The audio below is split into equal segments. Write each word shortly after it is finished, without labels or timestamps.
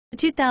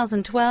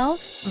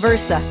2012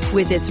 Versa.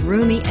 With its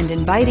roomy and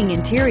inviting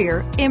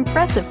interior,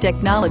 impressive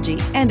technology,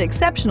 and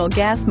exceptional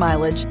gas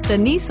mileage, the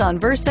Nissan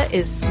Versa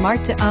is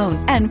smart to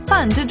own and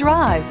fun to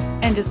drive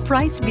and is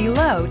priced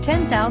below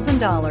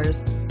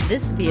 $10,000.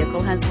 This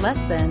vehicle has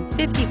less than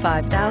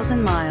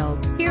 55,000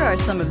 miles. Here are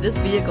some of this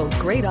vehicle's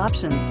great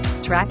options: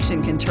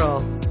 traction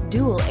control,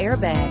 dual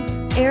airbags,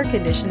 air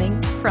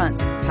conditioning, front,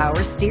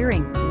 power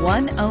steering,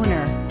 one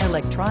owner,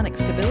 electronic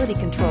stability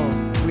control,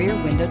 rear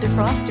window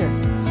defroster,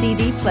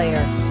 CD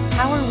player,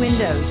 power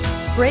windows,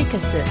 brake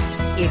assist.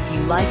 If you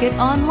like it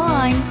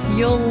online,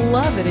 you'll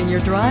love it in your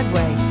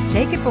driveway.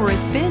 Take it for a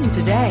spin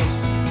today.